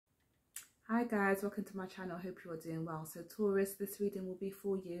Hi guys, welcome to my channel. I hope you are doing well. So Taurus, this reading will be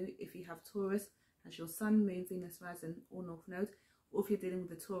for you if you have Taurus as your sun, moon, Venus, rising or north node, or if you're dealing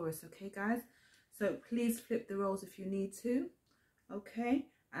with a Taurus, okay guys? So please flip the roles if you need to, okay?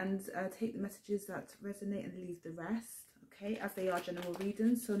 And take the messages that resonate and leave the rest, okay? As they are general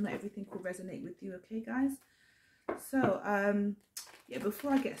readings, so not everything will resonate with you, okay guys? So yeah,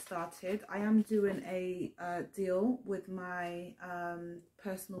 before I get started, I am doing a deal with my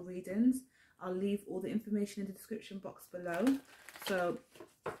personal readings. I'll leave all the information in the description box below, so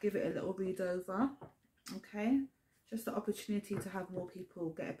give it a little read over, okay? Just the opportunity to have more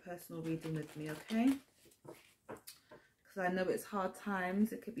people get a personal reading with me, okay? Because I know it's hard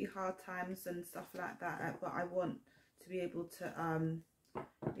times, it could be hard times and stuff like that, but I want to be able to,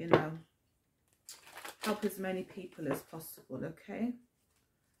 you know, help as many people as possible, okay?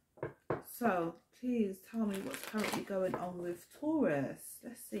 So please tell me what's currently going on with Taurus.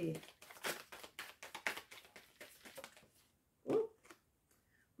 Let's see. Ooh.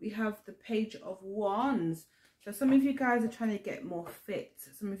 We have the Page of Wands. So some of you guys are trying to get more fit.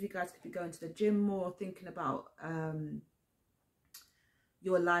 Some of you guys could be going to the gym more, thinking about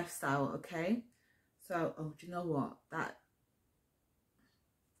your lifestyle, okay? So, oh, do you know what?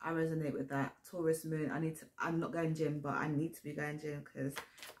 I resonate with that. Taurus moon, I'm not going gym, but I need to be going gym because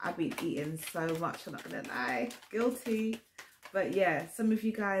I've been eating so much, I'm not gonna lie. Guilty. But yeah, some of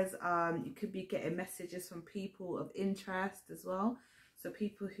you guys, you could be getting messages from people of interest as well. So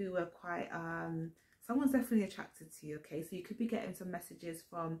people who are quite, someone's definitely attracted to you, okay? So you could be getting some messages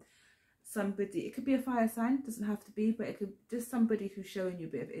from somebody. It could be a fire sign, doesn't have to be, but it could just somebody who's showing you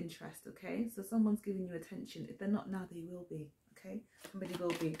a bit of interest, okay? So someone's giving you attention. If they're not now, they will be. Okay, somebody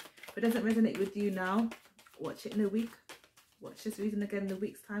will be. If it doesn't resonate with you now, watch it in a week. Watch this reading again in a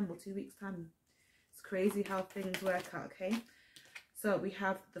week's time or 2 weeks' time. It's crazy how things work out, okay? So we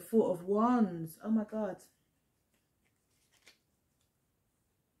have the Four of Wands. Oh my God.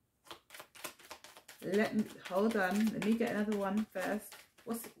 Hold on. Let me get another one first.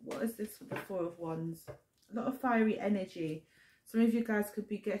 What is this with the Four of Wands? A lot of fiery energy. Some of you guys could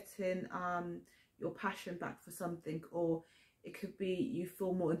be getting your passion back for something, or it could be you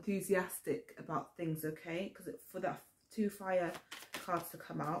feel more enthusiastic about things, okay? Because for that 2 fire cards to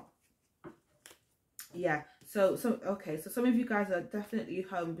come out. Yeah, so okay, so some of you guys are definitely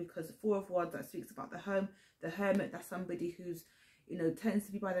home, because the Four of Wands, that speaks about the home. The Hermit, that's somebody who's, you know, tends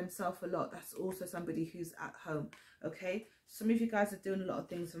to be by themselves a lot. That's also somebody who's at home, okay? Some of you guys are doing a lot of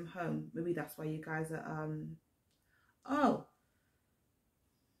things from home. Maybe that's why you guys are, oh,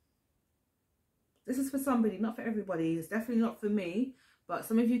 this is for somebody, not for everybody. It's definitely not for me, but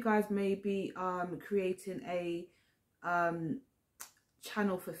some of you guys may be creating a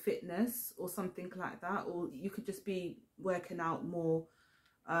channel for fitness or something like that, or you could just be working out more.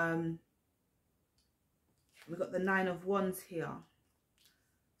 We've got the Nine of Wands here.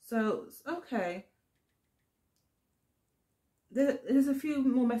 So, okay. There's a few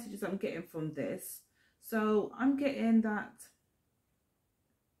more messages I'm getting from this. So I'm getting that,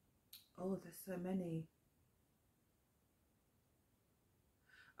 oh, there's so many.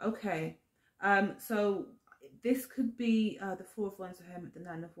 Okay, so this could be the Four of Wands, the Hermit, the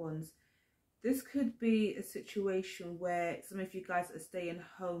Nine of Wands. This could be a situation where some of you guys are staying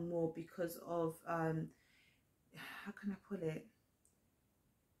home more because of, how can I put it?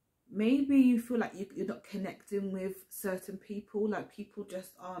 Maybe you feel like you're not connecting with certain people, like people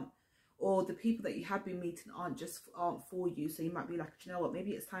just aren't, or the people that you have been meeting aren't for you. So you might be like, you know what,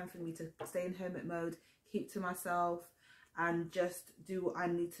 maybe it's time for me to stay in hermit mode, keep to myself, and just do what I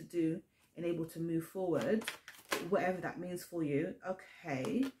need to do and able to move forward, whatever that means for you.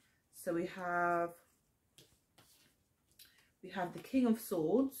 Okay, so we have the King of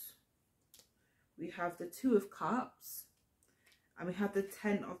Swords, we have the Two of Cups, and we have the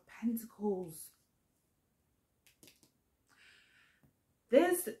Ten of Pentacles.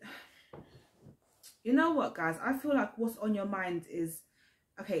 There's, you know what guys, I feel like what's on your mind is,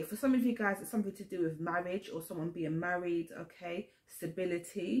 okay, for some of you guys, it's something to do with marriage or someone being married, okay?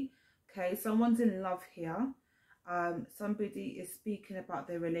 Stability, okay? Someone's in love here. Somebody is speaking about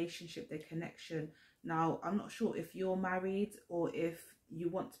their relationship, their connection. Now, I'm not sure if you're married or if you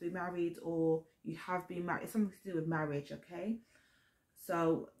want to be married or you have been married. It's something to do with marriage, okay?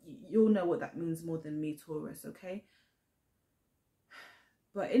 So you'll know what that means more than me, Taurus, okay?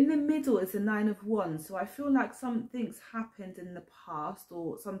 But in the middle is the Nine of Wands. So I feel like something's happened in the past,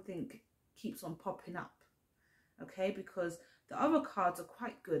 or something keeps on popping up, okay? Because the other cards are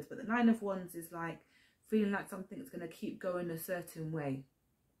quite good, but the Nine of Wands is like feeling like something's going to keep going a certain way,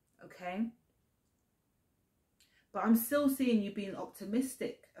 okay? but I'm still seeing you being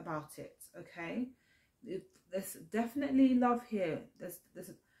optimistic about it, okay? There's definitely love here.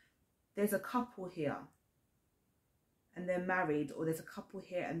 There's a couple here and they're married, or there's a couple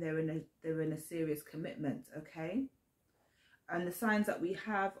here and they're in a serious commitment, okay? And the signs that we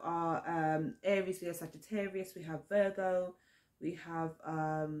have are Aries, we have Sagittarius, we have Virgo, we have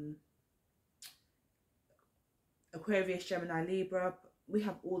Aquarius, Gemini, Libra. We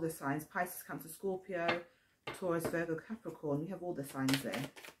have all the signs. Pisces, Cancer, Scorpio, Taurus, Virgo, Capricorn. We have all the signs there.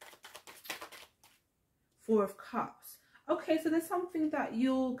 Four of Cups. Okay, so there's something that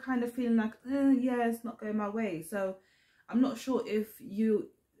you're kind of feeling like, yeah, it's not going my way. So I'm not sure if you...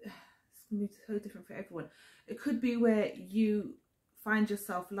 It's going to be so different for everyone. It could be where you find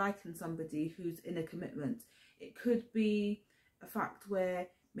yourself liking somebody who's in a commitment. It could be a fact where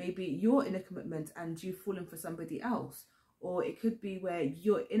maybe you're in a commitment and you've fallen for somebody else. Or it could be where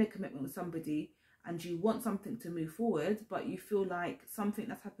you're in a commitment with somebody and you want something to move forward, but you feel like something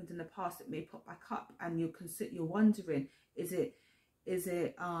that's happened in the past, it may pop back up, and you're wondering, is it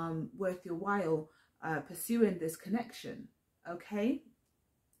worth your while pursuing this connection? Okay,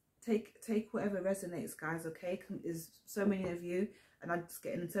 take whatever resonates, guys. Okay, there's so many of you and I'm just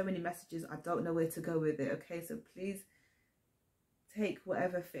getting so many messages, I don't know where to go with it. Okay, so please take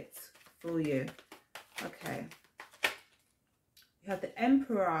whatever fits for you. Okay, you have the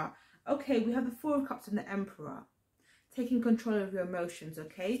Emperor. Okay, we have the Four of Cups and the Emperor. Taking control of your emotions,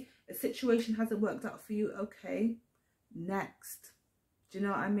 okay? A situation hasn't worked out for you, okay? Next. Do you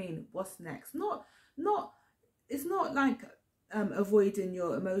know what I mean? What's next? It's not like avoiding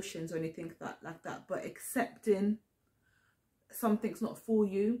your emotions or anything like that, but accepting something's not for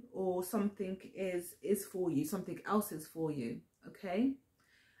you, or something is for you, something else is for you, okay?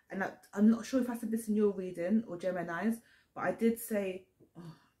 And I'm not sure if I said this in your reading or Gemini's, but I did say,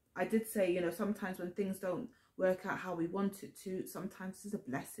 you know, sometimes when things don't work out how we want it to, sometimes it's a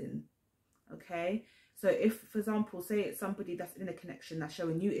blessing, okay? So if, for example, say it's somebody that's in a connection that's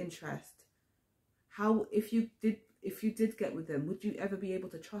showing you interest, how, if you did get with them, would you ever be able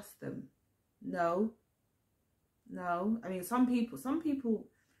to trust them? No. I mean, some people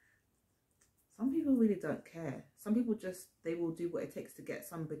really don't care. Some people just, they will do what it takes to get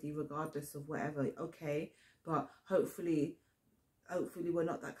somebody regardless of whatever, okay? But hopefully we're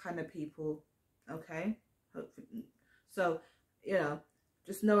not that kind of people, okay? Hopefully. So, you know,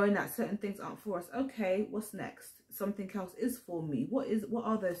 just knowing that certain things aren't for us. Okay, what's next? Something else is for me. What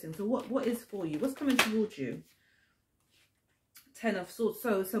are those things? So what is for you? What's coming towards you? Ten of Swords.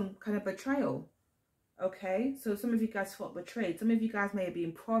 So some kind of betrayal. Okay, so some of you guys felt betrayed. Some of you guys may have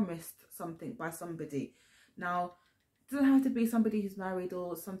been promised something by somebody. Now, it doesn't have to be somebody who's married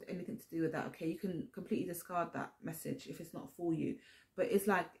or something, anything to do with that, okay? You can completely discard that message if it's not for you. But it's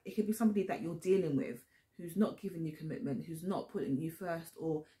like, it could be somebody that you're dealing with who's not giving you commitment, who's not putting you first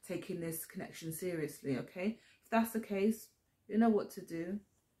or taking this connection seriously, okay? If that's the case, you know what to do.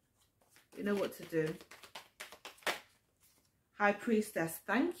 You know what to do. High Priestess,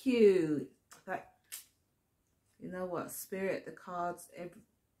 thank you. You know what, Spirit, the cards,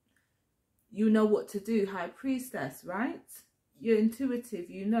 you know what to do, High Priestess, right? You're intuitive,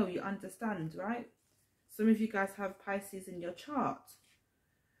 you know, you understand, right? Some of you guys have Pisces in your chart.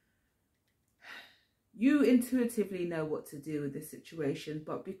 You intuitively know what to do with this situation,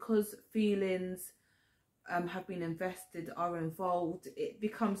 but because feelings have been invested, are involved, it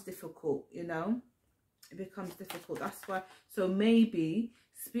becomes difficult, you know? It becomes difficult. That's why, so maybe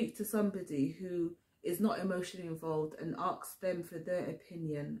speak to somebody who is not emotionally involved and ask them for their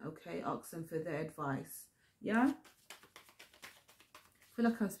opinion, okay? Ask them for their advice, yeah? I feel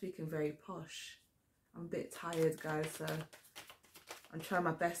like I'm speaking very posh. I'm a bit tired, guys, so I'm trying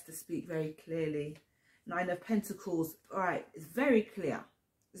my best to speak very clearly. Nine of Pentacles, all right, it's very clear.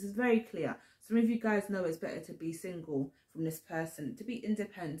 This is very clear. Some of you guys know it's better to be single from this person, to be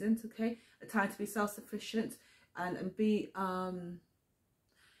independent, okay? A time to be self-sufficient and be,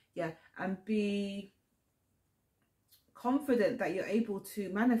 yeah, and be confident that you're able to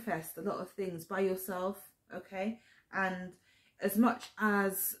manifest a lot of things by yourself, okay? And as much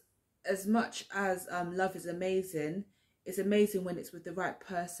as love is amazing, it's amazing when it's with the right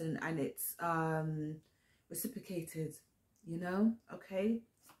person and it's reciprocated, you know, okay?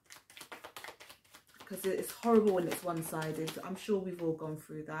 Because it's horrible when it's one-sided. I'm sure we've all gone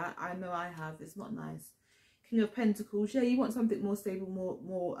through that. I know I have. It's not nice. King of Pentacles, yeah, you want something more stable,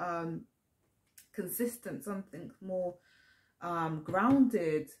 more consistent, something more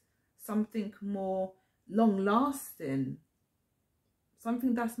grounded, something more long-lasting,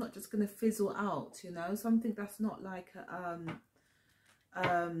 something that's not just going to fizzle out, you know, something that's not like a,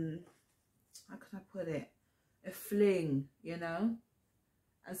 how can I put it, a fling, you know.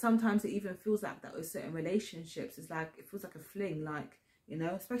 And sometimes it even feels like that with certain relationships. It's like, it feels like a fling, like, you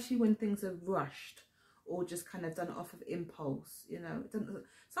know, especially when things are rushed or just kind of done off of impulse, you know.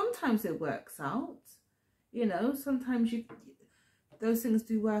 Sometimes it works out, you know, sometimes those things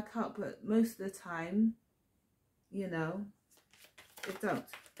do work out, but most of the time, you know, it don't.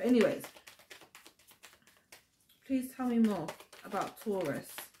 But anyways, please tell me more about Taurus.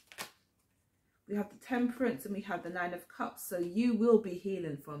 We have the Temperance and we have the Nine of Cups. So you will be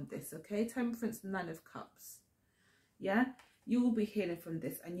healing from this, okay? Temperance and Nine of Cups. Yeah? You will be healing from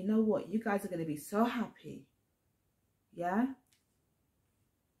this. And you know what? You guys are going to be so happy. Yeah?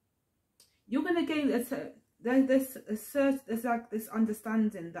 You're going to gain there's like this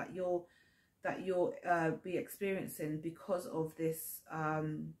understanding that you'll be experiencing because of this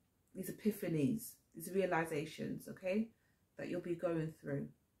these epiphanies, these realizations, okay, that you'll be going through.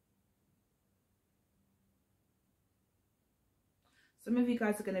 Some of you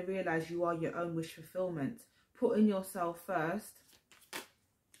guys are going to realize you are your own wish fulfillment. Putting yourself first.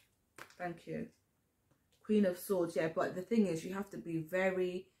 Thank you. Queen of Swords, yeah, but the thing is, you have to be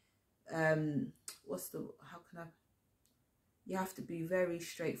very you have to be very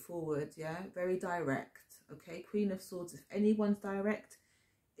straightforward, yeah, very direct, okay? Queen of Swords, if anyone's direct,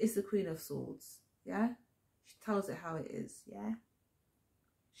 it's the Queen of Swords, yeah? She tells it how it is, yeah?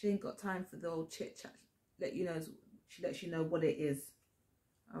 She ain't got time for the old chit chat. She lets you know what it is.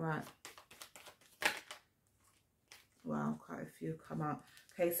 All right. Wow, quite a few come out.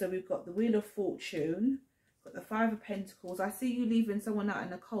 Okay, so we've got the Wheel of Fortune, got the Five of Pentacles. I see you leaving someone out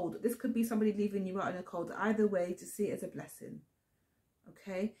in the cold. This could be somebody leaving you out in the cold. Either way, to see it as a blessing.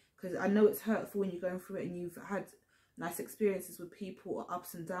 Okay, because I know it's hurtful when you're going through it and you've had nice experiences with people or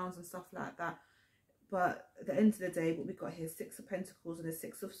ups and downs and stuff like that. But at the end of the day, what we got here is Six of Pentacles and a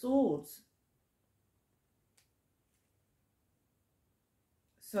Six of Swords.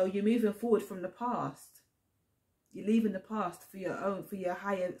 So you're moving forward from the past. You're leaving the past for your own, for your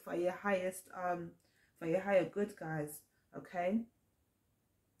higher good, guys. Okay.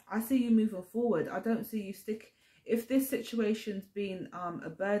 I see you moving forward. I don't see you stick. If this situation's been a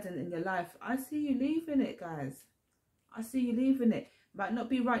burden in your life, I see you leaving it, guys. I see you leaving it. Might not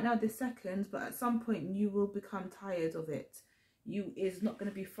be right now this second, but at some point you will become tired of it. It's not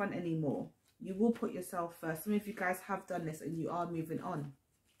going to be fun anymore. You will put yourself first. Some of you guys have done this and you are moving on.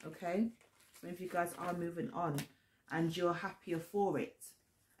 Okay, some of you guys are moving on and you're happier for it.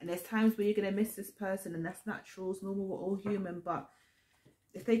 And there's times where you're going to miss this person, and that's natural, it's normal, we're all human. But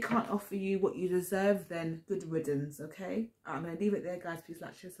if they can't offer you what you deserve, then good riddance. Okay, I'm going to leave it there, guys. Please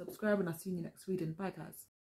like, share, subscribe, and I'll see you in the next reading. Bye, guys.